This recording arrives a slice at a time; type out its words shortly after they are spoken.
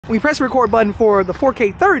When you press the record button for the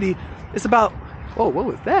 4K 30, it's about, whoa, what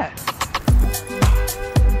was that?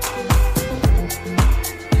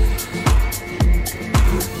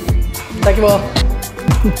 Thank you all.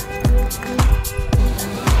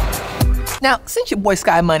 Now, since your boy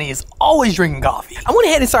Sky Money is always drinking coffee, I went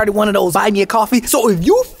ahead and started one of those buy me a coffee. So if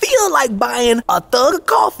you feel like buying a thug of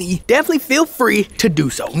coffee, definitely feel free to do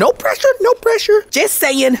so. No pressure, no pressure. Just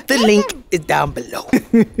saying, the link is down below.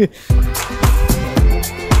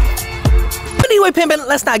 But anyway, pimpin',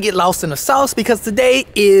 let's not get lost in the sauce because today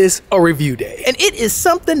is a review day. And it is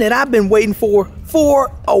something that I've been waiting for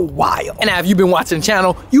a while. And now if you've been watching the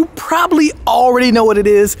channel, you probably already know what it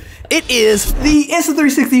is. It is the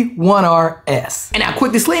Insta360 One Rs. And now,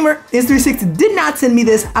 quick disclaimer, Insta360 did not send me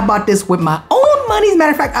this. I bought this with my own money. As a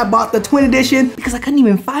matter of fact, I bought the twin edition because I couldn't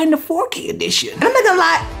even find the 4K edition. And I'm not gonna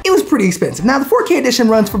lie, it was pretty expensive. Now the 4K edition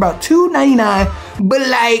runs for about $299, but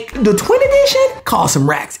like the twin edition cost some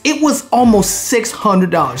racks. It was almost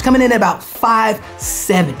 $600, coming in at about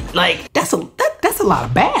 $570. Like that's a lot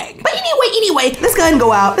of bag. But anyway, let's go ahead and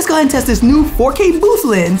go out. Let's go ahead and test this new 4K boost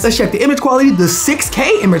lens. Let's check the image quality, the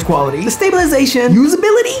 6K image quality, the stabilization,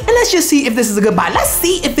 usability, and let's just see if this is a good buy. Let's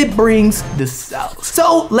see if it brings the sauce.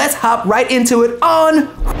 So let's hop right into it on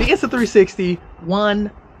the Insta360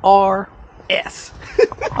 One Rs.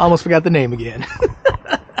 Almost forgot the name again.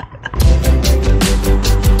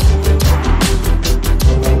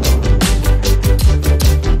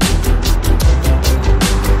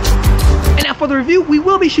 For the review, we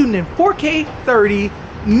will be shooting in 4K 30.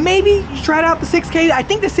 Maybe try out the 6K. I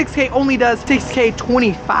think the 6K only does 6K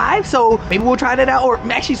 25, so maybe we'll try that out, or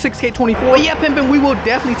actually 6K 24. But yeah, pimpin', we will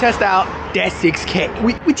definitely test out that 6K.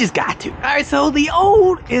 We just got to. All right, so the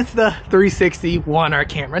old Insta360 One R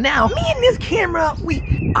camera. Now, me and this camera,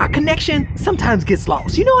 our connection sometimes gets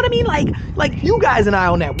lost. You know what I mean? Like you guys and I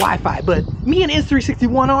on that Wi-Fi, but me and Insta360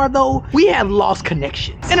 One R though, we have lost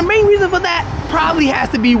connections. And the main reason for that probably has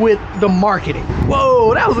to be with the marketing.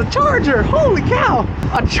 Whoa, that was a charger. Holy cow.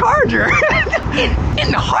 A charger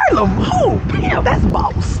in Harlem. Oh, damn, that's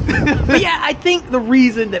boss. But yeah, I think the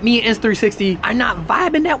reason that me and Insta360 are not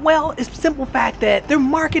vibing that well is the simple fact that their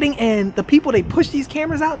marketing and the people they push these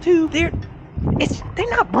cameras out to, they're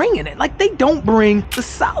not bringing it. Like, they don't bring the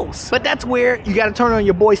sauce. But that's where you gotta turn on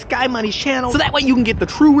your boy Sky Money's channel so that way you can get the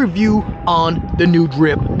true review on the new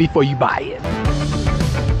drip before you buy it.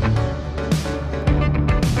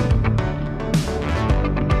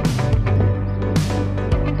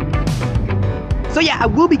 So yeah, I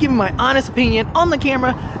will be giving my honest opinion on the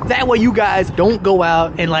camera. That way you guys don't go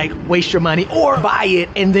out and like waste your money or buy it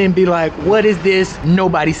and then be like, what is this?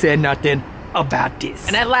 Nobody said nothing about this.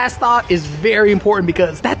 And that last thought is very important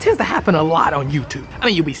because that tends to happen a lot on YouTube. I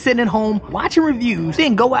mean, you'll be sitting at home watching reviews,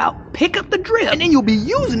 then go out, pick up the drip, and then you'll be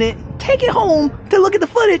using it, take it home to look at the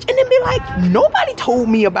footage, and then be like, nobody told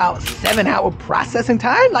me about 7-hour processing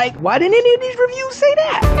time. Like, why didn't any of these reviews say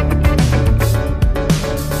that?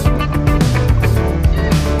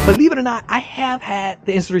 Believe it or not, I have had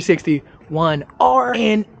the Insta360 One R,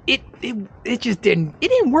 and it just didn't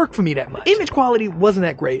work for me that much. Image quality wasn't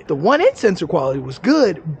that great. The 1-inch sensor quality was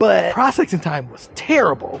good, but processing time was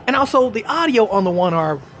terrible. And also the audio on the One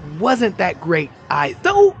R wasn't that great either.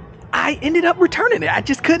 So I ended up returning it. I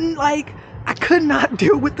just couldn't I could not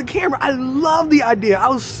deal with the camera. I love the idea. I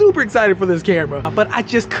was super excited for this camera, but I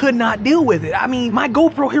just could not deal with it. I mean, my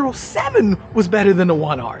GoPro Hero 7 was better than the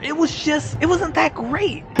One R. It wasn't that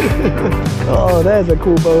great. Oh, that's a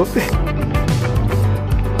cool boat.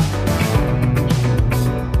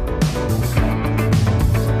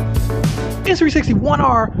 Insta360 One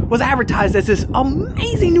R was advertised as this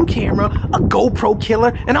amazing new camera, a GoPro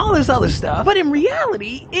killer, and all this other stuff. But in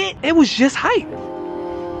reality, it was just hype.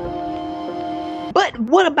 But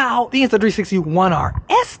what about the Insta360 One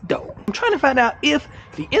Rs though? I'm trying to find out if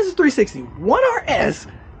the Insta360 One Rs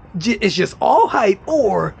is just all hype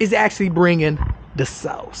or is actually bringing the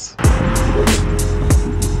sauce.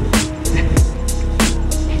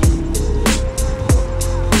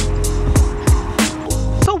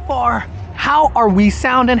 So far, how are we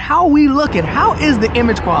sounding? How are we looking? How is the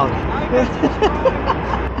image quality?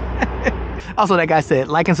 Also, that guy said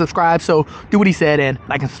like and subscribe, so do what he said and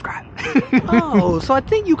like and subscribe. Oh, so I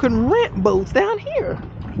think you can rent boats down here.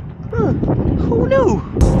 Huh, who knew?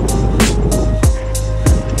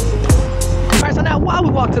 right, so now while we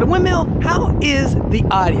walk to the windmill, how is the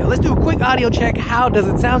audio? Let's do a quick audio check. How does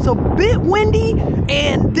it sound? So a bit windy,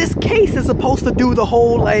 and this case is supposed to do the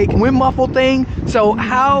whole like wind muffle thing. So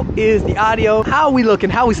how is the audio? How are we looking?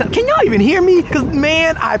 How we sound? Can y'all even hear me? Because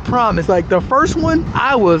man, I promise, like the first one,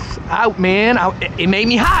 it made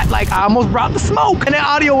me hot. Like I almost brought the smoke, and the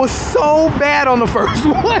audio was so bad on the first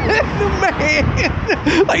one,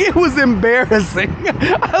 man. Like it was embarrassing.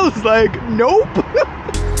 I was like, nope.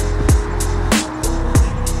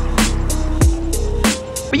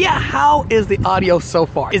 But yeah, how is the audio so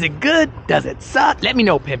far? Is it good? Does it suck? Let me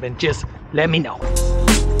know, Pimpin'. Just let me know.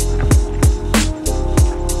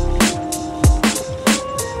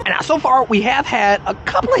 And now so far we have had a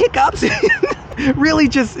couple of hiccups. Really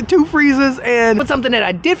just 2 freezes, but something that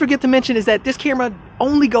I did forget to mention is that this camera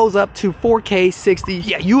only goes up to 4K 60.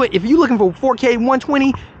 Yeah, if you're looking for 4K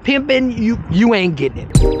 120, Pimpin', you ain't getting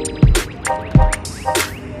it.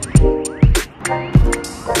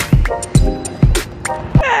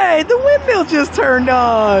 Hey, the windmill just turned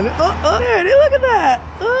on. There, look at that.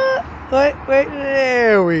 Wait,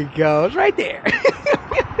 there we go. It's right there.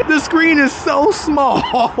 The screen is so small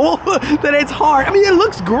that it's hard. I mean, it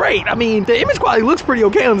looks great. I mean, the image quality looks pretty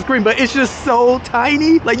okay on the screen, but it's just so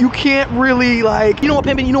tiny. Like, you can't really, like, you know what,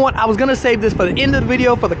 Pimpin', you know what? I was gonna save this for the end of the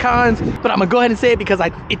video for the cons, but I'm gonna go ahead and say it because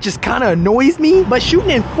it just kind of annoys me. But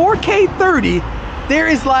shooting in 4K 30, there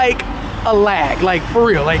is like a lag, like for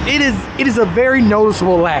real. Like it is a very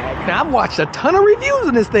noticeable lag. Now I've watched a ton of reviews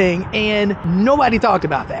on this thing and nobody talked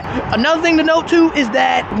about that. Another thing to note too is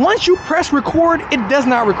that once you press record, it does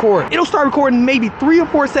not record. It'll start recording maybe 3 or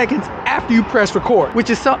 4 seconds after you press record,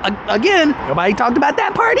 which is so, again, nobody talked about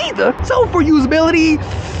that part either. So for usability,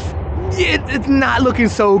 it's not looking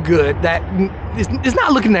so good. It's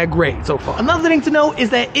not looking that great so far. Another thing to note is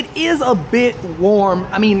that it is a bit warm.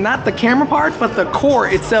 I mean, not the camera parts, but the core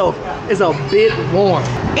itself is a bit warm.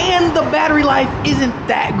 And the battery life isn't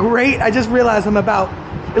that great. I just realized it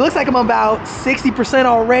looks like I'm about 60%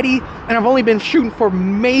 already, and I've only been shooting for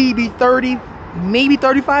maybe 30, maybe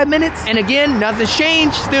 35 minutes. And again, nothing's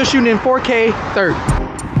changed, still shooting in 4K 30.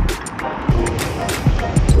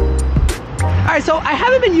 All right, so I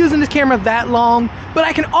haven't been using this camera that long, but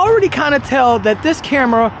I can already kind of tell that this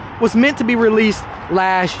camera was meant to be released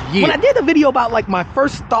last year. When I did the video about like my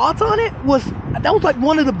first thoughts on it, that was like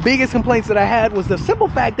one of the biggest complaints that I had, was the simple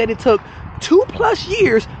fact that it took 2+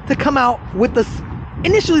 years to come out with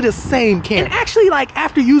initially the same camera. And actually, like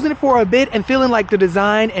after using it for a bit and feeling like the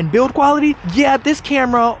design and build quality, yeah, this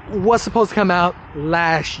camera was supposed to come out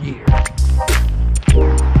last year.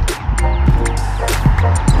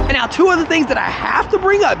 And now 2 other things that I have to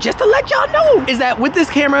bring up just to let y'all know is that with this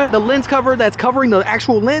camera, the lens cover that's covering the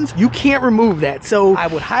actual lens, you can't remove that. So I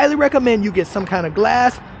would highly recommend you get some kind of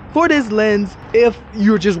glass for this lens if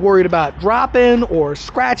you're just worried about dropping or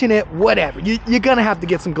scratching it, whatever. You're gonna have to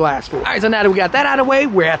get some glass for it. All right, so now that we got that out of the way,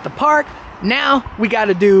 we're at the park. Now we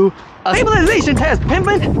gotta do a stabilization test,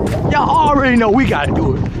 Pimpin'. Y'all already know we gotta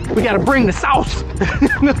do it. We gotta bring the sauce.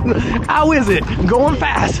 How is it? I'm going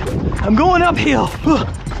fast. I'm going uphill.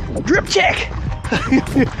 Drip check.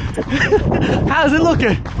 How's it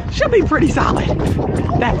looking? Should be pretty solid.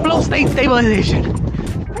 That flow state stabilization.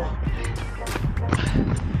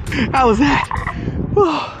 How was that?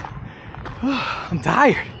 I'm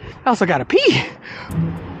tired. I also gotta pee.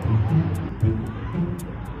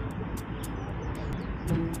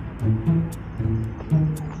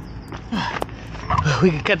 We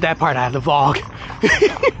can cut that part out of the vlog.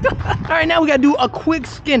 All right, now we gotta do a quick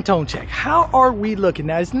skin tone check. How are we looking?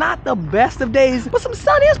 Now, it's not the best of days, but some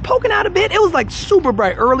sun is poking out a bit. It was like super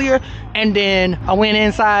bright earlier, and then I went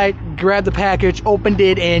inside, grabbed the package, opened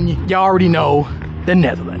it, and y'all already know the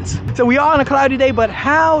Netherlands. So we are on a cloudy day, but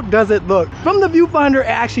how does it look? From the viewfinder, it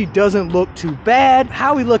actually doesn't look too bad.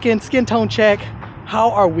 How are we looking? Skin tone check.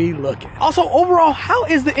 How are we looking? Also, overall, how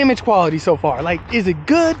is the image quality so far? Like, is it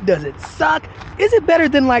good? Does it suck? Is it better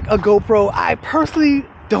than like a GoPro? I personally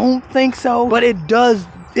don't think so, but it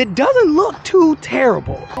doesn't look too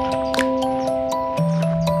terrible.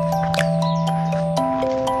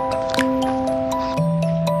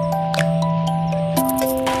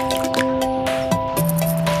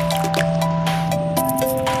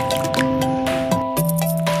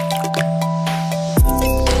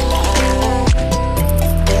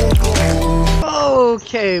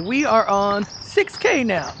 Okay, we are on 6K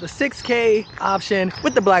now. The 6K option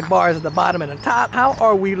with the black bars at the bottom and the top. How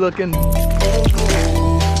are we looking?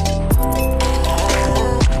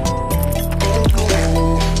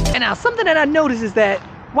 And now something that I noticed is that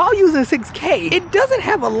while using 6K, it doesn't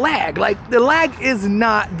have a lag. Like, the lag is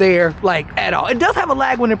not there, like, at all. It does have a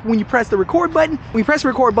lag when you press the record button. When you press the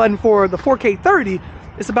record button for the 4K 30,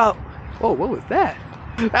 it's about, whoa, what was that?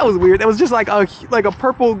 That was weird. That was just like a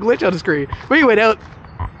purple glitch on the screen. But anyway,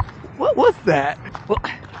 what was that? Well,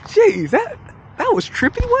 jeez, that was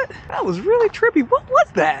trippy. What? That was really trippy. What was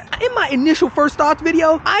that? In my initial first thoughts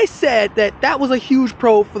video, I said that was a huge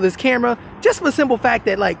pro for this camera, just for the simple fact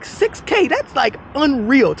that, like, 6K, that's like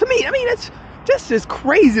unreal to me. I mean, it's just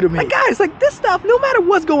crazy to me. Like, guys, like, this stuff, no matter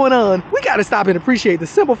what's going on, we gotta stop and appreciate the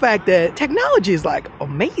simple fact that technology is, like,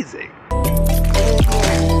 amazing.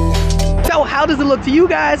 So how does it look to you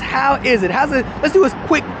guys? How is it? Let's do a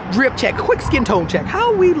quick drip check, quick skin tone check.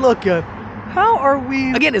 How are we looking? How are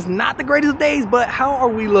we? Again, it's not the greatest of days, but how are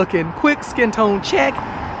we looking? Quick skin tone check.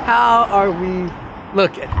 How are we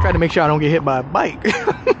looking? Trying to make sure I don't get hit by a bike.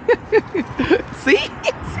 See?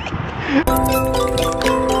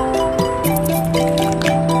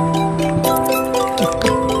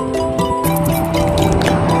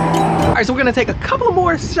 Alright, so we're gonna take a couple of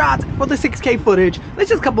more shots for the 6K footage. Let's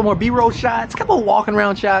just a couple more B-roll shots, a couple of walking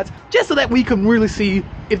around shots, just so that we can really see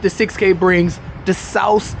if the 6K brings the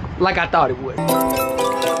sauce like I thought it would.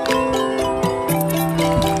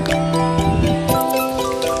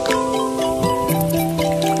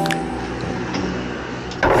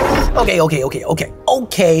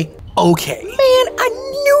 Okay. Man, I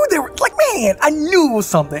knew there was, like, man, I knew it was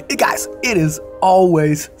something. Guys, it is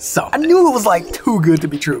always something. I knew it was, like, too good to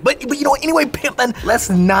be true. But you know what, anyway, pimpin', let's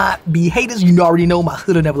not be haters. You already know my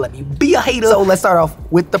hood'll never let me be a hater. So let's start off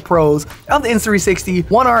with the pros of the Insta360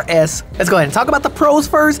 One RS. Let's go ahead and talk about the pros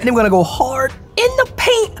first, and then we're gonna go hard in the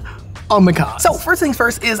paint on the cons. So first things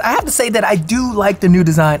first is I have to say that I do like the new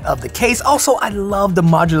design of the case. Also, I love the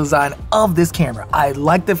modular design of this camera. I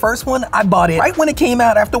like the first one. I bought it right when it came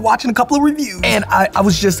out after watching a couple of reviews, and I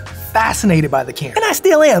was just fascinated by the camera, and I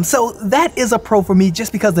still am. So that is a pro for me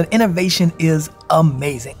just because the innovation is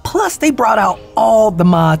amazing. Plus, they brought out all the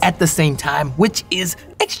mods at the same time, which is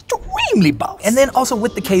extremely boss. And then also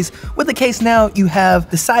with the case now, you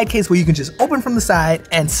have the side case where you can just open from the side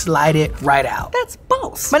and slide it right out. That's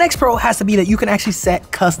boss. My next pro has to be that you can actually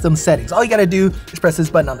set custom settings. All you gotta do is press this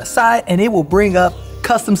button on the side and it will bring up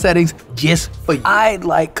custom settings just for you. I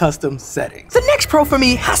like custom settings. The next pro for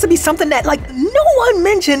me has to be something that, like, no one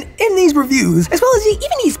mentioned in these reviews, as well as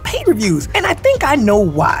even these paid reviews, and I think I know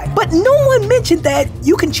why. But no one mentioned that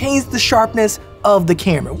you can change the sharpness of the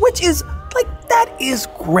camera, which is, like, that is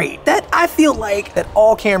great. That I feel like that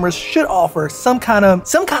all cameras should offer some kind of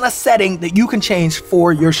setting that you can change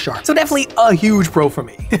for your sharp. So definitely a huge pro for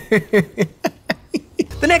me.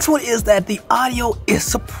 The next one is that the audio is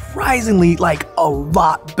surprisingly, like, a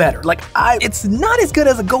lot better. Like, it's not as good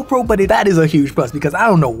as a GoPro, but that is a huge plus because I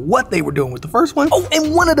don't know what they were doing with the first one. Oh,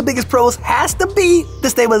 and one of the biggest pros has to be the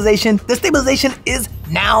stabilization. The stabilization is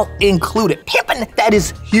now included. Pimpin', that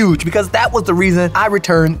is huge because that was the reason I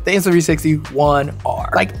returned the Insta360 One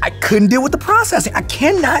R. Like, I couldn't deal with the processing. I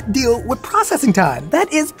cannot deal with processing time.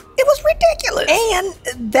 It was ridiculous.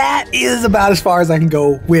 And that is about as far as I can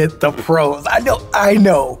go with the pros. I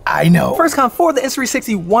know. First con for the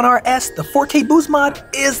Insta360 One RS, the 4K boost mod,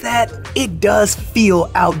 is that it does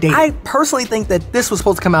feel outdated. I personally think that this was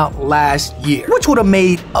supposed to come out last year, which would have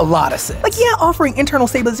made a lot of sense. Like, yeah, offering internal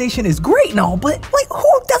stabilization is great and all, but, like,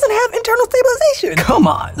 who doesn't have internal stabilization? Come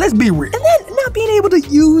on, let's be real. And then not being able to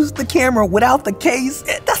use the camera without the case,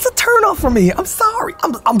 that's a turnoff for me. I'm sorry.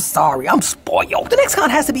 I'm sorry. I'm spoiled. The next con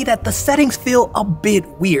has to be that the settings feel a bit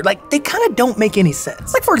weird. Like, they kind of don't make any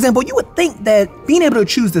sense. Like, for example, you would think that being able to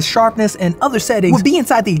choose the sharpness and other settings would be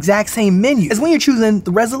inside the exact same menu as when you're choosing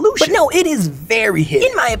the resolution. But no, it is very hidden.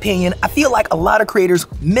 In my opinion, I feel like a lot of creators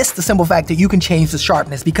miss the simple fact that you can change the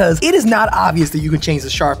sharpness because it is not obvious that you can change the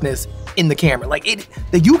sharpness in the camera. Like,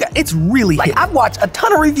 it's really like, I've watched a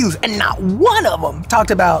ton of reviews and not one of them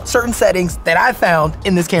talked about certain settings that I found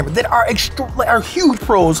in this camera that are huge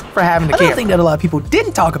pros for having the camera. Another thing that a lot of people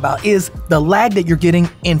didn't talk about is the lag that you're getting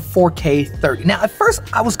in 4K 30. Now, at first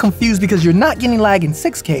I was confused because you're not getting lag in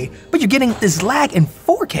 6K, but you're getting this lag in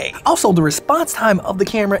 4K. Also, the response time of the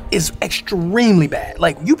camera is extremely bad.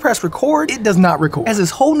 Like, you press record, it does not record. It has this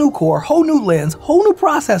whole new core, whole new lens, whole new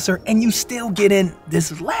processor, and you still get in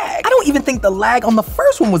this lag. I don't even think the lag on the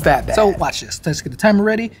first one was that bad. So watch this. Let's get the timer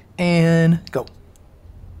ready and go.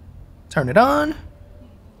 Turn it on.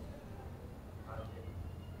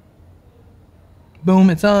 Boom,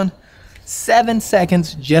 it's on. 7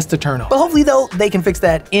 seconds just to turn on. But hopefully though, they can fix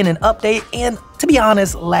that in an update. And to be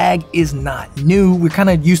honest, lag is not new. We're kind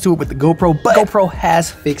of used to it with the GoPro, but GoPro has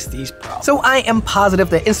fixed these problems. So I am positive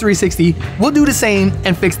that Insta360 will do the same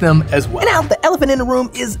and fix them as well. And now the elephant in the room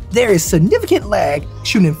is there is significant lag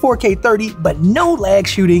shooting in 4K 30, but no lag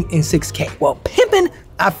shooting in 6K. Well, pimpin',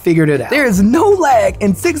 I figured it out. There is no lag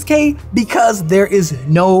in 6K because there is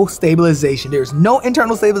no stabilization. There's no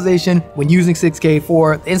internal stabilization when using 6K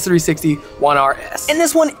for the Insta360 One Rs. And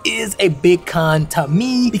this one is a big con to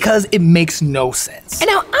me because it makes no sense. And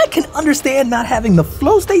now I can understand not having the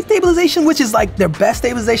flow state stabilization, which is like their best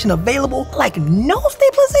stabilization available, like no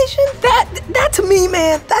stabilization. That to me,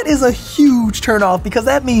 man, that is a huge turnoff because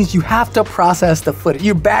that means you have to process the footage.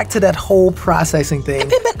 You're back to that whole processing thing.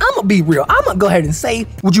 And Pimpin', I'm gonna be real. I'm gonna go ahead and say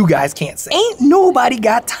what you guys can't say. Ain't nobody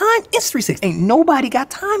got time. Insta360 ain't nobody got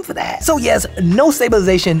time for that. So yes, no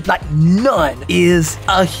stabilization, like none, is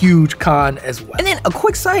a huge con as well. And then a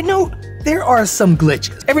quick side note, there are some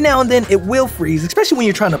glitches. Every now and then it will freeze, especially when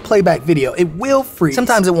you're trying to play back video, it will freeze.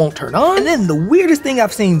 Sometimes it won't turn on. And then the weirdest thing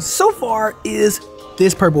I've seen so far is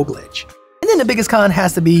this purple glitch. And then the biggest con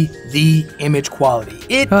has to be the image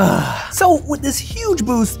quality. So with this huge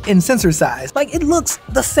boost in sensor size, like it looks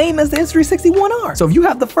the same as the Insta360 One R. So if you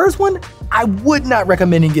have the first one, I would not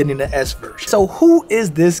recommend getting the S version. So who is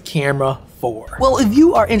this camera for? Well, if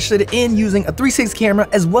you are interested in using a 360 camera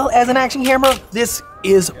as well as an action camera, this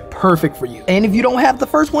is perfect for you. And if you don't have the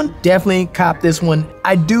first one, definitely cop this one.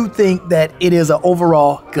 I do think that it is an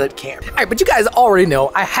overall good camera. All right, but you guys already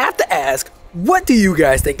know, I have to ask, what do you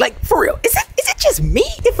guys think? Like, for real, is it just me?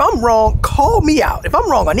 If I'm wrong, call me out. If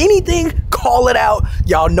I'm wrong on anything, call it out.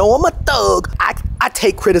 Y'all know I'm a thug. I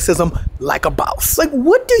take criticism like a boss. Like,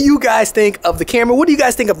 what do you guys think of the camera? What do you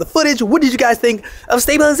guys think of the footage? What did you guys think of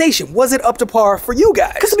stabilization? Was it up to par for you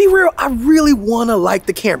guys? Because to be real, I really wanna like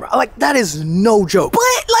the camera. Like, that is no joke. But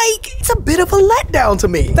like, it's a bit of a letdown to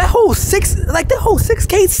me. That whole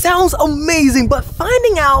 6K sounds amazing, but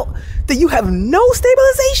finding out that you have no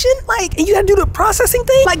stabilization, like, and you gotta do the processing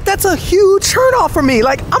thing, like, that's a huge turnoff for me.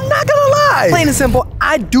 Like, I'm not gonna lie. Plain and simple,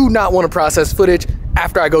 I do not wanna process footage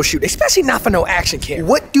after I go shoot, especially not for no action cam.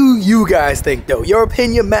 What do you guys think though? Your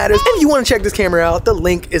opinion matters. And if you wanna check this camera out, the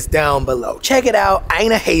link is down below. Check it out, I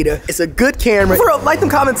ain't a hater. It's a good camera. For real, like them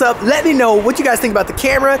comments up, let me know what you guys think about the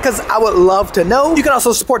camera, cause I would love to know. You can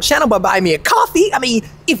also support the channel by buying me a coffee.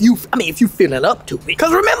 If you feeling up to it.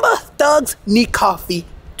 Cause remember, thugs need coffee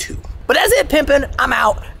too. But that's it, pimpin', I'm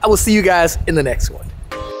out. I will see you guys in the next one.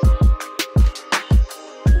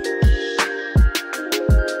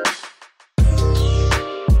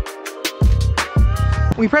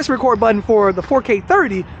 When you press the record button for the 4K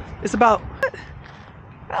 30, it's about, what?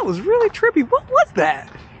 That was really trippy. What was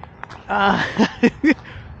that?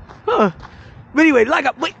 But anyway,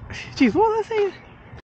 wait, jeez, what was I saying?